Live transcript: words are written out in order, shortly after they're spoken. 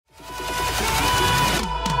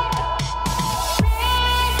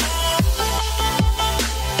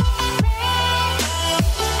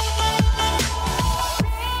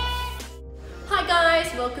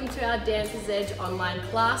Razor's Edge online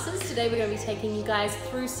classes. Today we're going to be taking you guys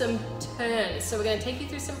through some turns. So we're going to take you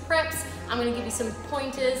through some preps, I'm going to give you some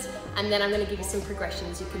pointers, and then I'm going to give you some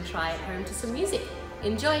progressions you can try at home to some music.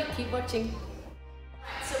 Enjoy, keep watching.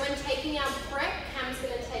 So when taking our prep, Cam's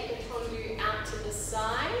going to take a tendu out to the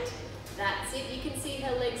side. That's it. You can see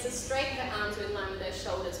her legs are straight, her arms are in line with her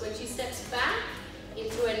shoulders. When she steps back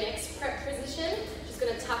into her next prep position, she's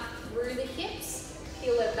going to tuck through the hips,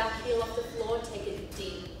 peel her back heel off the floor, take a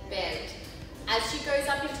deep bend. As she goes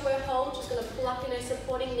up into her hold, she's going to pull up in her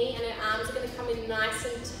supporting knee and her arms are going to come in nice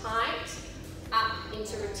and tight up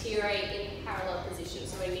into retire in parallel position.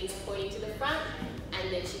 So her knees pointing to the front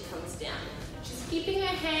and then she comes down. She's keeping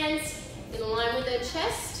her hands in line with her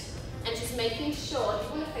chest and she's making sure,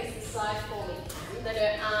 you want to face the side for me, that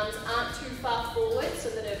her arms aren't too far forward so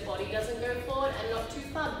that her body doesn't go forward and not too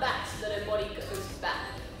far back so that her body goes back.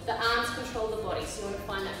 The arms control the body, so you want to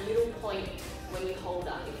find that middle point when you hold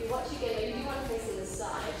up. If you watch again, maybe you want to face to the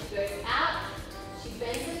side. She goes out, she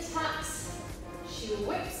bends and tucks, she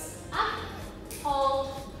whips up,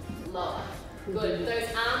 hold, lower. Good. Those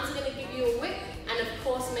arms are going to give you a whip, and of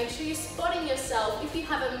course make sure you're spotting yourself. If you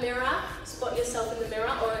have a mirror, spot yourself in the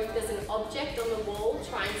mirror, or if there's an object on the wall,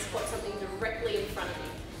 try and spot something directly in front of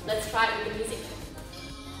you. Let's try it with the music.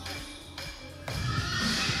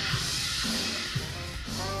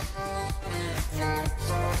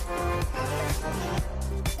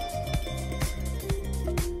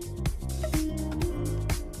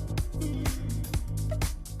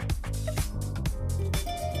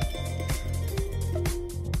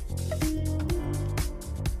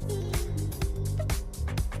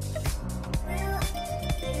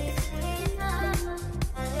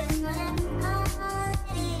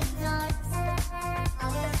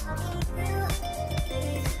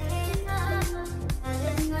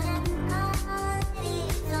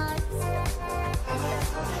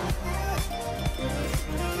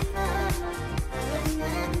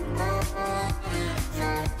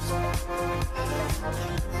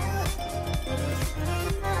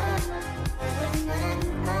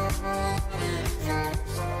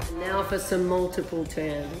 Now for some multiple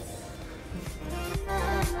turns.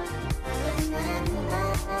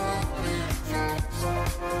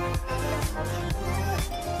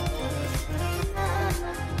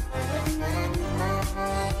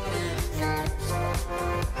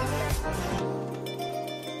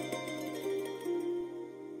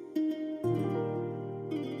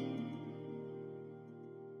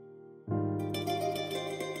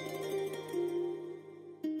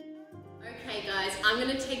 Guys, I'm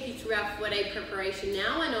going to take you through our fouette preparation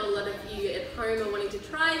now. I know a lot of you at home are wanting to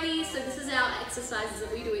try these, so this is our exercises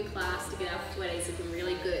that we do in class to get our fouettes looking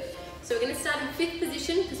really good. So we're going to start in fifth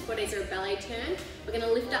position because fouettes are a ballet turn. We're going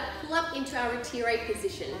to lift up, pull up into our retire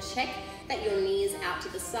position. Check that your knee is out to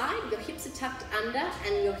the side, your hips are tucked under,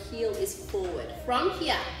 and your heel is forward. From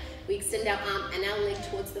here, we extend our arm and our leg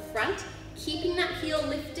towards the front, keeping that heel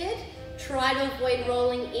lifted. Try to avoid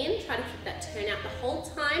rolling in, try to keep that turn out the whole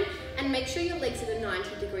time, and make sure your legs are at a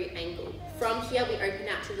 90-degree angle. From here, we open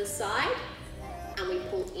out to the side, and we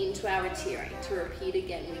pull into our retire. To repeat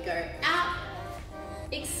again, we go out,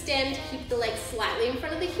 extend, keep the legs slightly in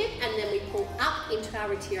front of the hip, and then we pull up into our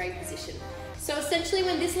retire position. So essentially,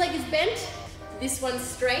 when this leg is bent, this one's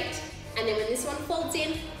straight, and then when this one folds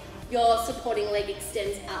in, your supporting leg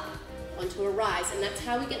extends up onto a rise, and that's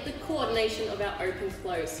how we get the coordination of our open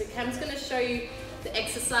close. So Cam's going to show you the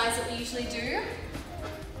exercise that we usually do.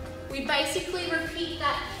 We basically repeat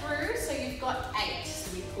that through, so you've got 8.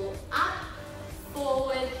 So we pull up,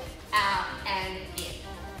 forward, out, and in.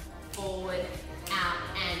 Forward, out,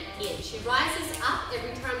 and in. She rises up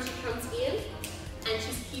every time she comes in, and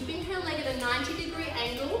she's keeping her leg at a 90-degree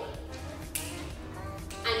angle,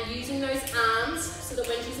 and using those arms so that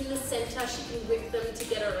when she's in the center, she can whip them to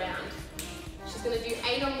get around. She's going to do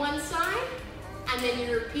 8 on one side, and then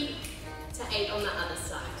you repeat to 8 on the other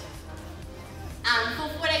side. For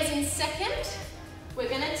fouettes in second, we're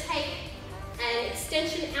going to take an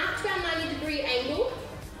extension out to our 90-degree angle,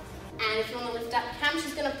 and if you want to lift up Cam,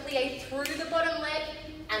 she's going to plie through the bottom leg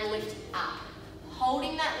and lift up.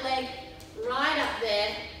 Holding that leg right up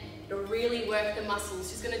there to really work the muscles.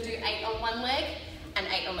 She's going to do 8 on one leg and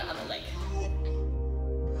 8 on the other leg.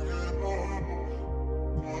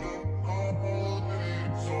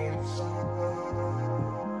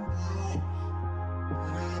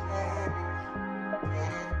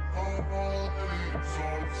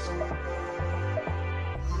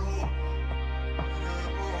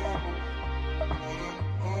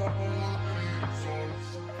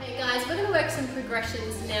 Okay guys, we're going to work some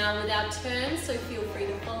progressions now with our turns, so feel free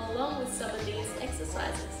to follow along with some of these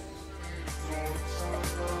exercises.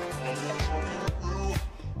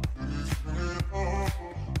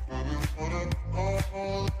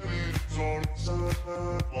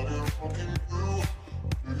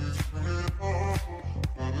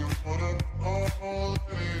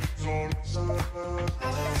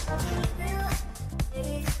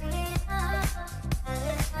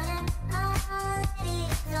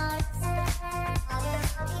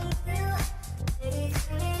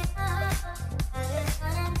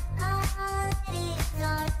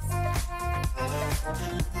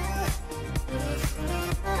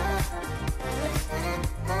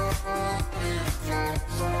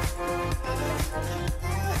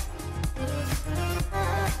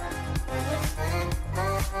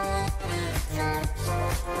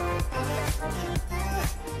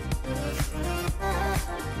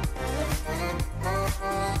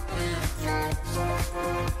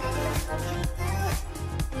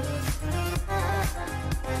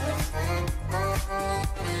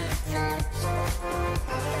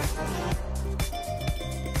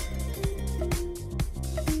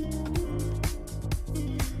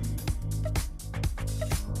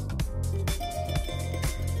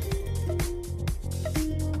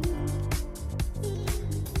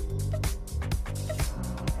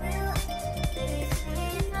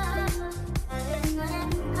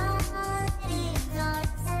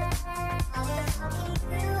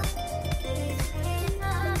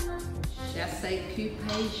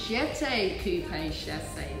 Coupe, jeté, coupe,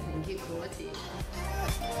 chassé. Thank you, Courtney.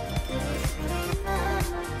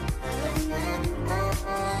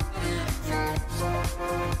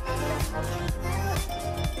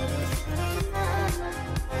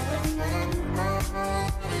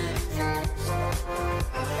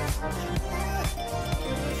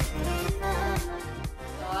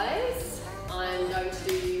 Guys, I'm going to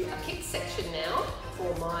do a kick section now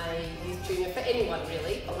for my youth junior, for anyone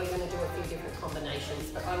really, but we're going to do a few different combinations.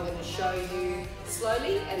 But I'm going to show you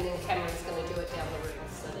slowly, and then Cameron's going to do it down the room.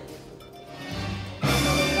 So then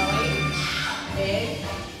we're going bend,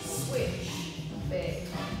 swish, bend,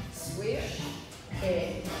 swish,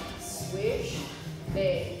 bend, swish,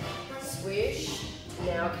 bend, swish.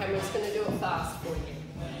 Now Cameron's going to do it fast for you.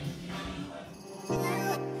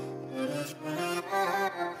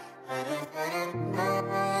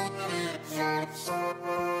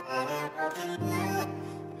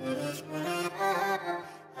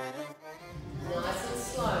 Nice and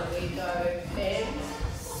slow. We go bend,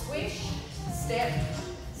 swish, step,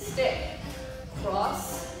 step,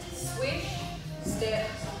 cross, swish, step,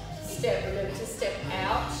 step. Remember to step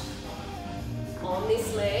out on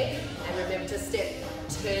this leg, and remember to step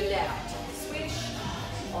turned out. Switch.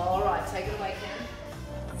 All right, take it away, Cam.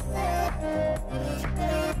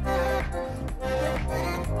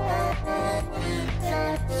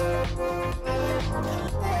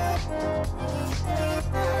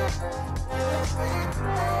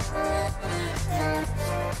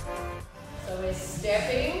 So we're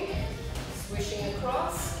stepping, swishing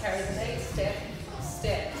across, carry the leg, step,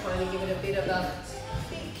 step. Trying to give it a bit of a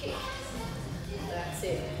big kick. That's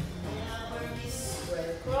it. Spread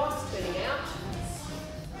across, turning out.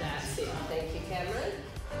 That's it. Thank you, Cameron.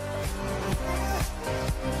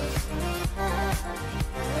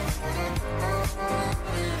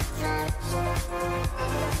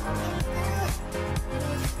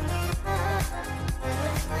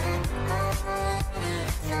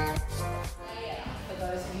 For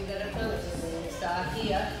those of you that have done it, when you start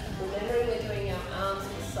here, remembering we're doing our arms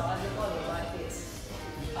beside the body like this,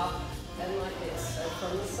 up and like this. So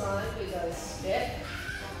from the side we go step,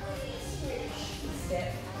 switch, step,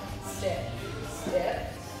 step,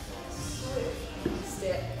 step, switch,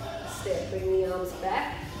 step, step. Bring the arms back.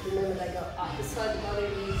 Remember they go up beside the body,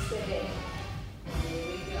 release the head. Here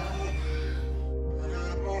we go.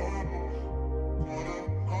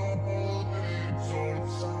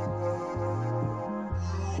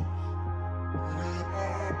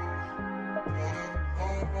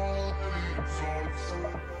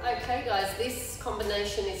 Okay guys, this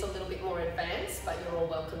combination is a little bit more advanced, but you're all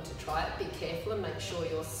welcome to try it. Be careful and make sure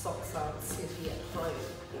your socks aren't slippy at home.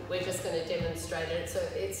 We're just going to demonstrate it.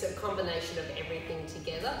 It's a combination of everything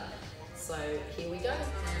together. So here we go.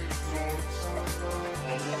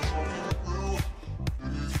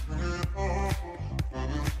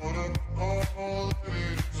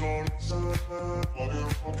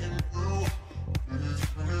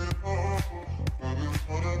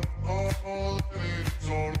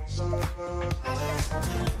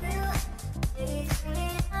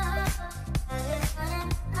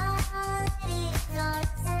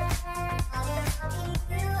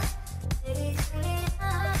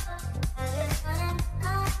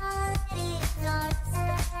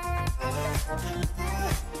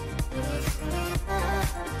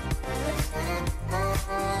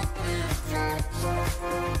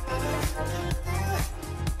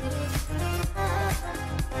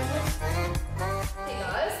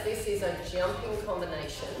 jumping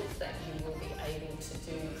combination that you will be able to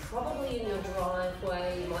do probably in your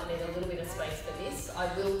driveway. You might need a little bit of space for this.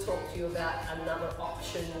 I will talk to you about another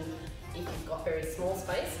option if you've got very small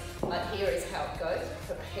space, but here is how it goes.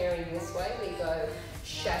 Preparing this way, we go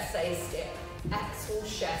chassé step, axel,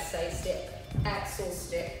 chassé step, axel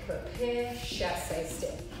step, prepare, chassé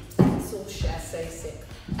step, axel, chassé step,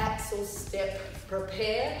 axel step,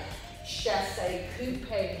 prepare, chassé,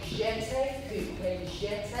 coupe, jeté,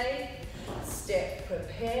 step,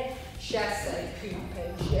 prepare, chassé, coupe,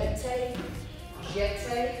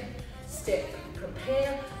 jeté, step,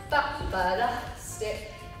 prepare, ba-ba-da, step,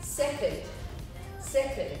 second,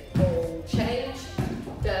 ball change,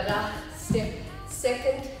 da-da, step,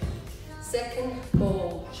 second,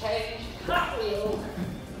 ball change, cartwheel,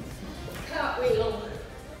 cartwheel,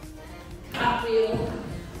 cartwheel,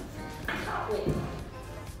 cartwheel.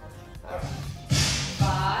 All right.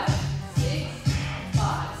 5, 6,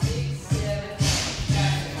 7,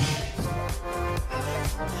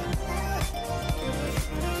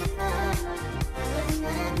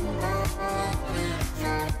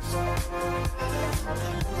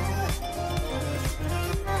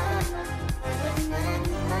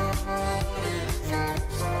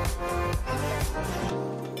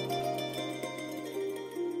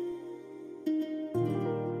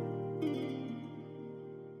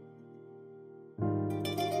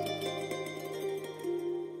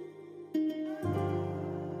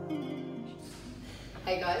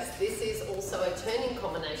 Hey guys, this is also a turning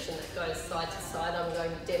combination that goes side to side. I'm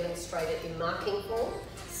going to demonstrate it in marking form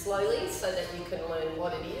slowly so that you can learn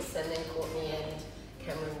what it is, and then Courtney and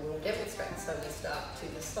Cameron will demonstrate. So we start to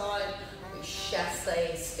the side, we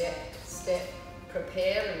chassé, step,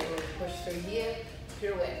 prepare, and we'll push through here,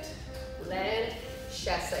 pirouette, land,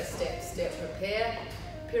 chassé, step, prepare,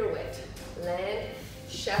 pirouette, land,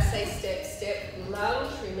 chassé, step,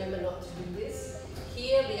 lunge. Remember not to do this.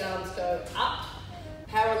 Here the arms go up,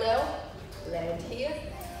 parallel, land here,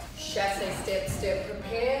 chassé, step,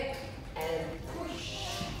 prepare, and push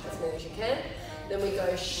as many as you can. Then we go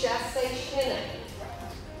chassé, chaîné,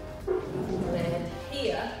 land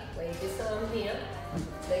here, lay this arm here,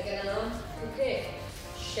 leg and arm, prepare,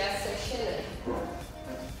 chassé, chaîné,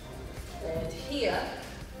 land here,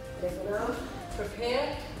 leg and arm,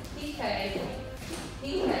 prepare, piqué,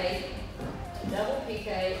 double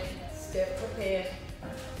piqué, step, prepare,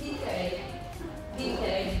 piqué,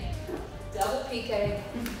 double piqué,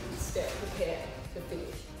 step, prepare to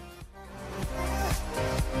finish.